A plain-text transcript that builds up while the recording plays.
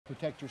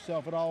Protect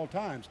yourself at all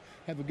times.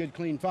 Have a good,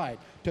 clean fight.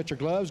 Touch your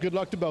gloves. Good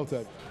luck to both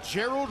of you.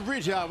 Gerald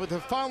Ritter with the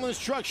final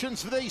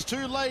instructions for these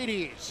two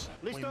ladies.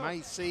 We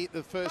may see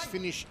the first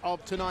finish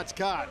of tonight's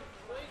card.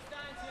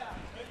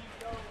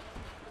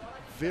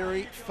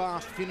 Very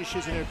fast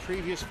finishes in her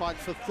previous fight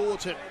for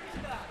Thorton.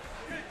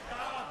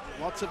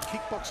 Lots of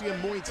kickboxing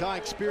and Muay Thai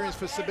experience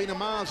for Sabina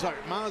Mazo.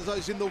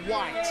 Mazo's in the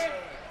white.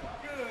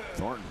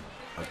 Thornton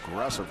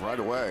aggressive right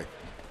away.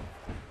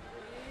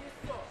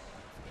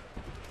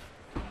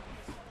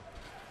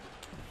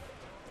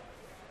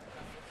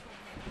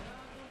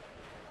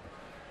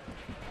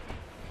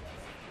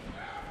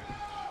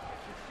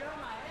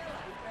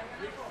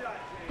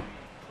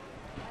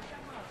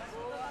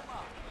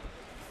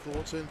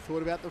 Thornton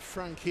thought about the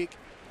front kick.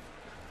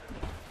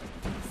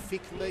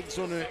 Thick legs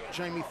on her,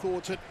 Jamie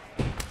Thornton.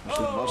 She's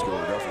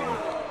muscular, definitely.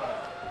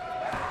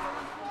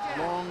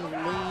 Long,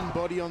 lean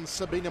body on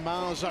Sabina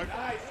Mazo.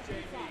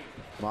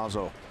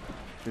 Mazo,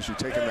 is she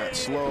taking that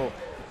slow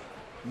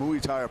Muay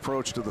Thai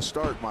approach to the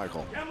start,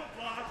 Michael?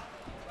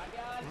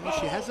 Well,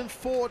 she hasn't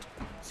fought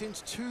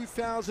since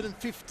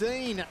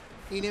 2015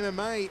 in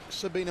MMA,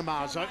 Sabina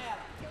Mazo.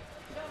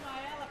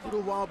 A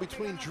little while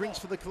between drinks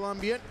for the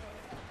Colombian.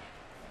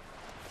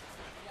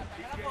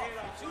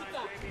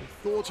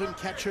 Thornton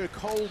catch her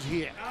cold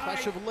here.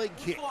 Clash of leg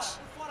kicks.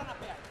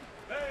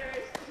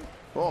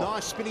 Oh.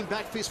 Nice spinning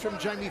back fist from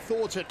Jamie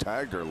Thornton.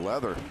 Tagged her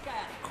leather.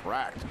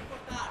 Cracked.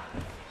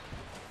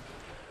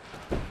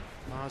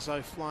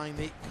 Mazo flying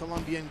the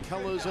Colombian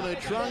colors on her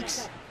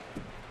trunks.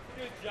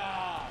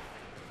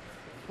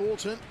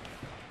 Thornton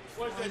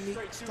flying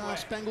the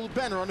Star-Spangled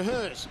Banner on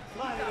hers.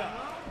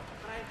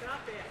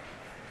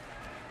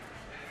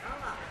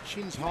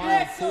 Chin's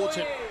high on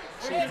Thornton.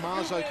 See if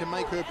Mazo can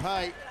make her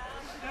pay.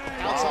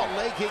 Outside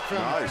leg kick from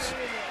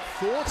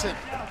Thornton.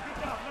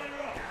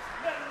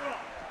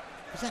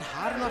 Was that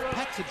hard enough,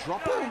 Pat, to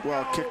drop her?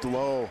 Well, kicked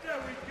low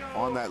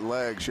on that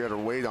leg. She had her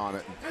weight on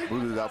it and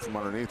booted it out from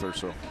underneath her,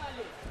 so.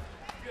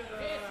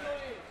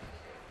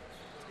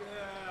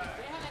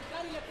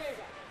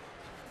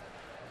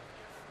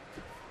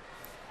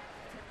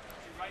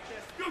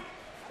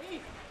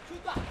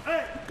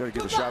 Got to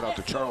give a shout out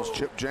to Charles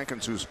Chip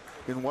Jenkins, who's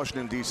in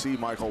Washington, D.C.,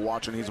 Michael,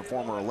 watching. He's a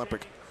former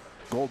Olympic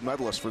gold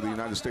medalist for the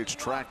United States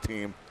track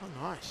team. Oh,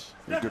 nice.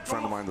 He's a good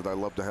friend of mine that I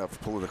love to have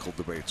political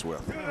debates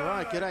with. All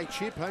right, g'day,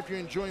 Chip. Hope you're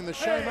enjoying the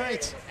show,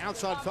 mate.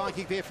 Outside thigh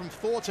kick there from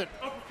Thornton.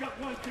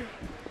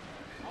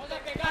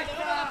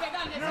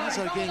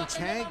 Mazo getting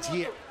tagged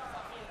here.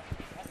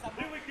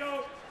 Here we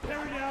go.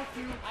 Tear it down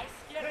to.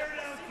 Tear it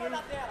down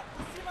to.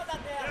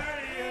 There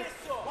it is.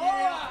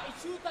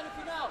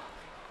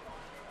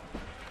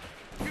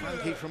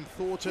 Front kick from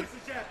Thornton.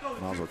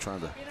 Mazo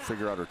trying to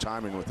figure out her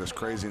timing with this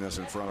craziness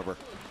in front of her.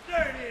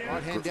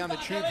 Right hand down the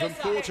tube from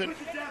Thornton.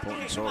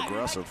 Thornton so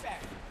aggressive.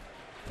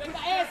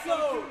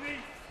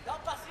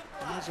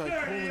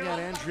 Mazo calling out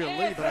Andrea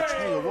Lee, but I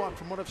tell you what,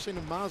 from what I've seen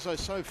of Mazo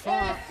so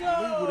far,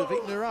 Lee would have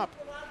eaten her up.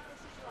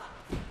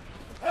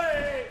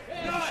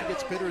 Maybe she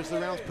gets better as the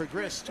rounds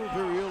progress. Still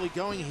very early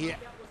going here.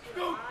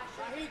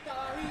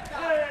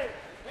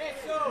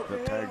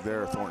 Good tag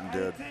there, Thornton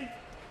did.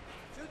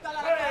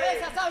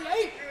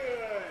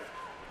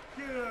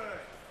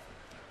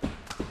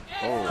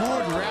 Oh,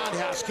 good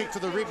roundhouse kick to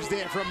the ribs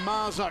there from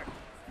Mazo.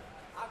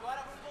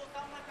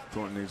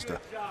 Thornton needs to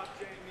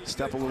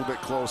step a little bit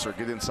closer,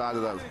 get inside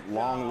of the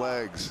long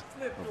legs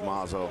of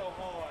Mazo.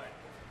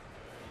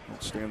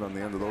 Don't stand on the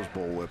end of those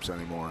bull whips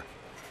anymore.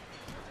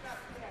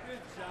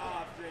 Good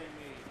job,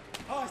 Jamie.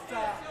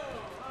 Hostile.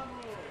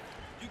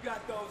 You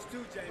got those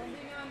too, Jamie.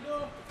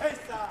 Hey,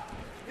 stop.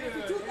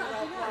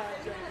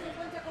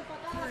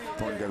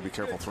 Thornton got to be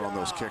careful throwing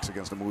those kicks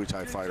against a Muay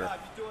Thai fighter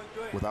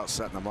without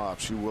setting them up.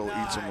 She will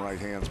eat some right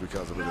hands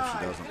because of it if she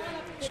doesn't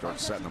start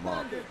setting them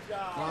up.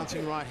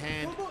 Glancing right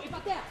hand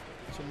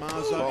to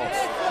Mazo.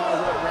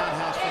 Right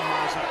roundhouse from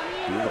Mazo.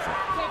 Beautiful.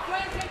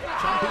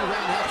 Jumping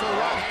roundhouse to a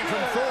right hand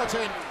from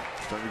Thornton.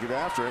 Starting to get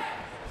after it.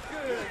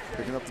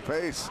 Picking up the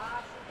pace.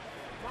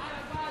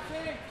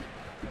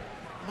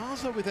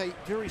 Mazo with a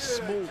very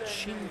small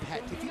chin,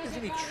 Pat. Do you think there's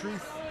any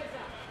truth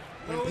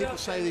when people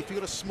say that if you've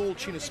got a small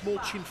chin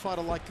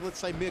fighter like, let's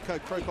say, Mirko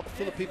Krokop,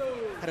 Filipip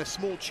had a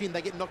small chin,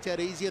 they get knocked out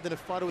easier than a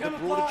fighter with a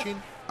broader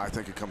chin? I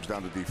think it comes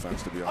down to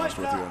defense, to be honest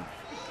with you. And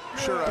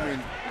sure, I mean,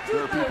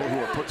 there are people who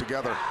are put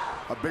together.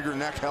 A bigger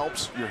neck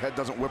helps. Your head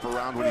doesn't whip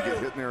around when you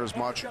get hit near as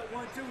much,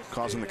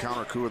 causing the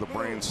counter coup of the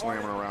brain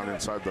slamming around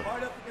inside the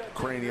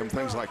cranium,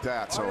 things like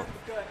that. So,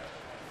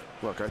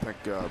 look, I think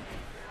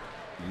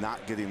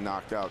not getting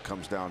knocked out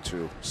comes down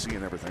to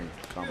seeing everything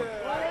coming.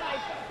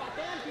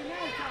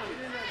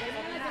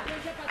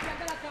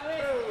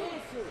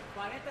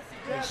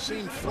 We've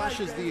seen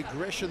flashes of the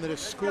aggression that has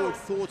scored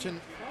Thornton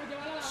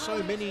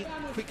so many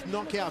quick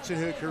knockouts in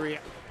her career.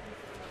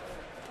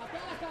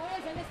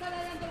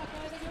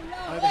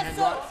 Overhand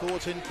right,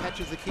 Thornton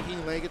catches the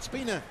kicking leg. It's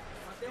been a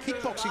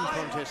kickboxing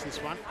contest, this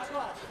one.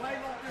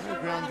 No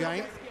ground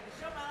game.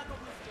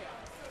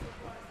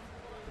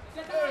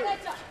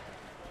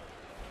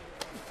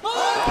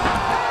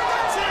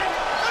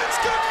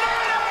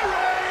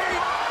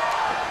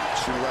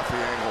 She left the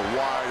angle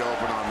wide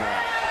open on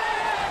that.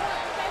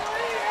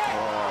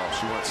 Oh,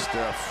 she went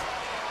stiff.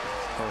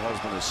 Her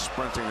husband is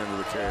sprinting into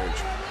the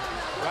cage.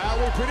 Well,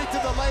 we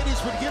predicted the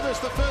ladies would give us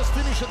the first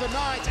finish of the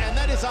night, and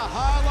that is a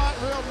highlight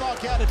reel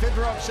knockout if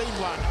ever I've seen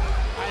one.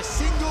 A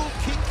single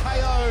kick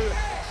KO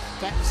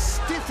that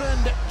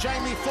stiffened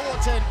Jamie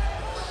Thorton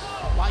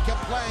like a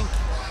plank.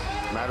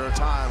 Matter of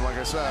time, like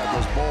I said,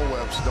 those bull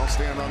whips, don't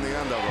stand on the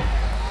end of them.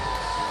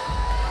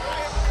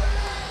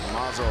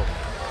 Mazo,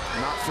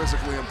 not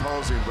physically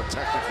imposing, but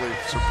technically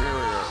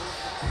superior.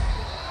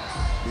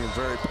 Being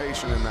very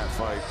patient in that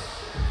fight.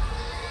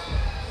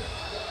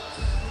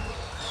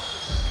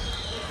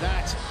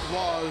 That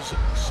was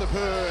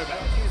superb.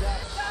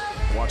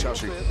 Watch how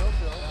she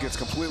gets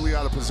completely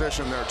out of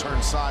position there,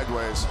 turns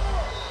sideways.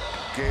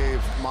 Gave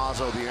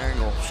Mazo the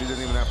angle. She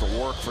didn't even have to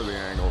work for the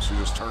angle. She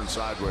just turned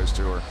sideways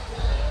to her.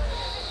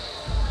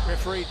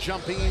 Referee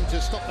jumping in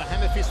to stop the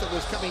hammer fist that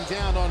was coming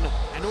down on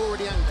an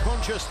already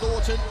unconscious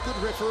Thornton. Good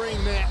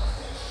refereeing there.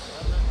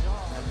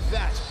 And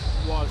that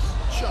was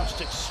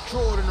just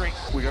extraordinary.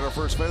 We got our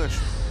first finish.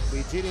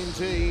 We did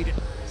indeed.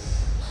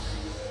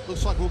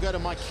 Looks like we'll go to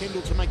Mike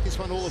Kendall to make this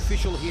one all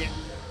official here.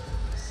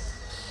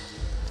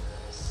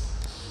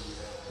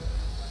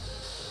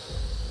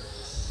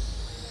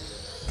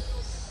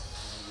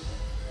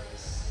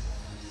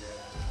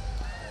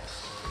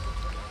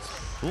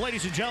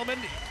 Ladies and gentlemen,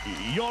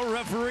 your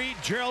referee,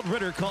 Gerald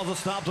Ritter, calls a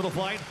stop to the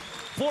fight.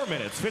 4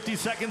 minutes, 50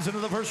 seconds into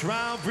the first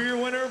round for your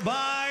winner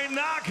by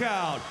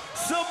knockout,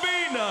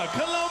 Sabina,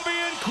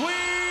 Colombian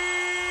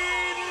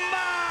Queen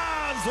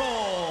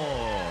Mazo.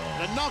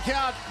 The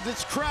knockout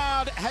this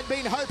crowd had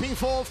been hoping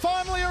for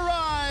finally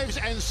arrives,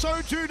 and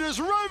so too does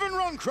Rovan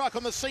Roncroc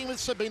on the scene with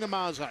Sabina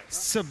Mazo.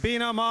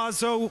 Sabina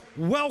Mazo,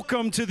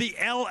 welcome to the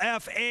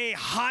LFA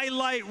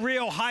highlight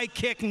reel high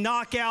kick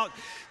knockout.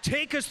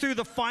 Take us through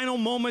the final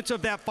moments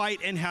of that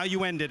fight and how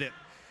you ended it.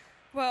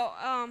 Well,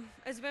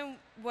 it's been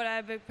what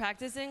I've been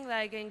practicing,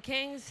 like in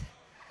Kings,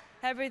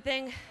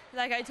 everything.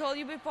 Like I told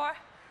you before,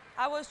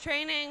 I was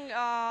training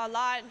a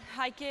lot,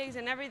 high kicks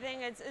and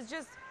everything. It's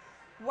just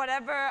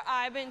whatever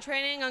I've been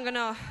training, I'm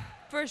gonna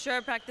for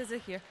sure practice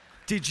it here.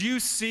 Did you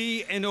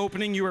see an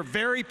opening? You were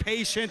very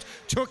patient,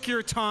 took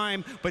your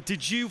time, but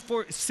did you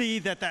foresee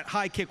that that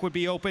high kick would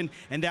be open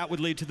and that would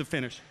lead to the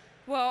finish?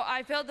 Well,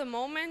 I felt the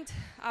moment.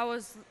 I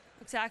was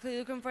exactly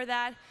looking for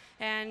that,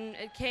 and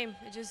it came.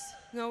 It just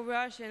no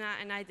rush, and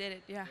I did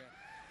it, yeah.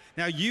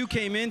 Now, you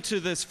came into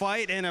this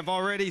fight and have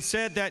already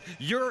said that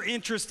you're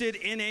interested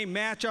in a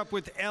matchup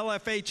with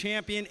LFA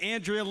champion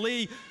Andrea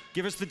Lee.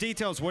 Give us the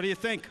details. What do you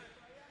think?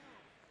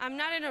 I'm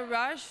not in a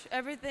rush.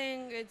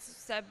 Everything, it's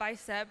step by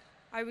step.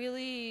 I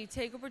really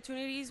take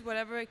opportunities,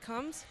 whatever it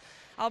comes.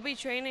 I'll be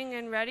training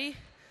and ready,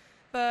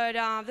 but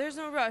there's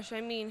no rush.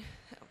 I mean,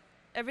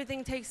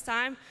 everything takes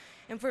time,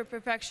 and for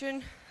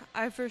perfection,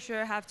 I for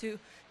sure have to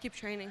keep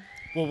training.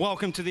 Well,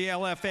 welcome to the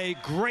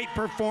LFA. Great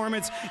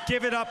performance.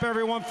 Give it up,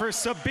 everyone, for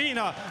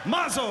Sabina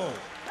Mazo.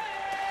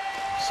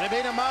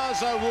 Sabina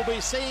Mazo, will be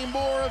seeing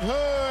more of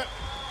her.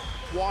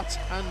 What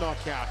a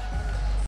knockout.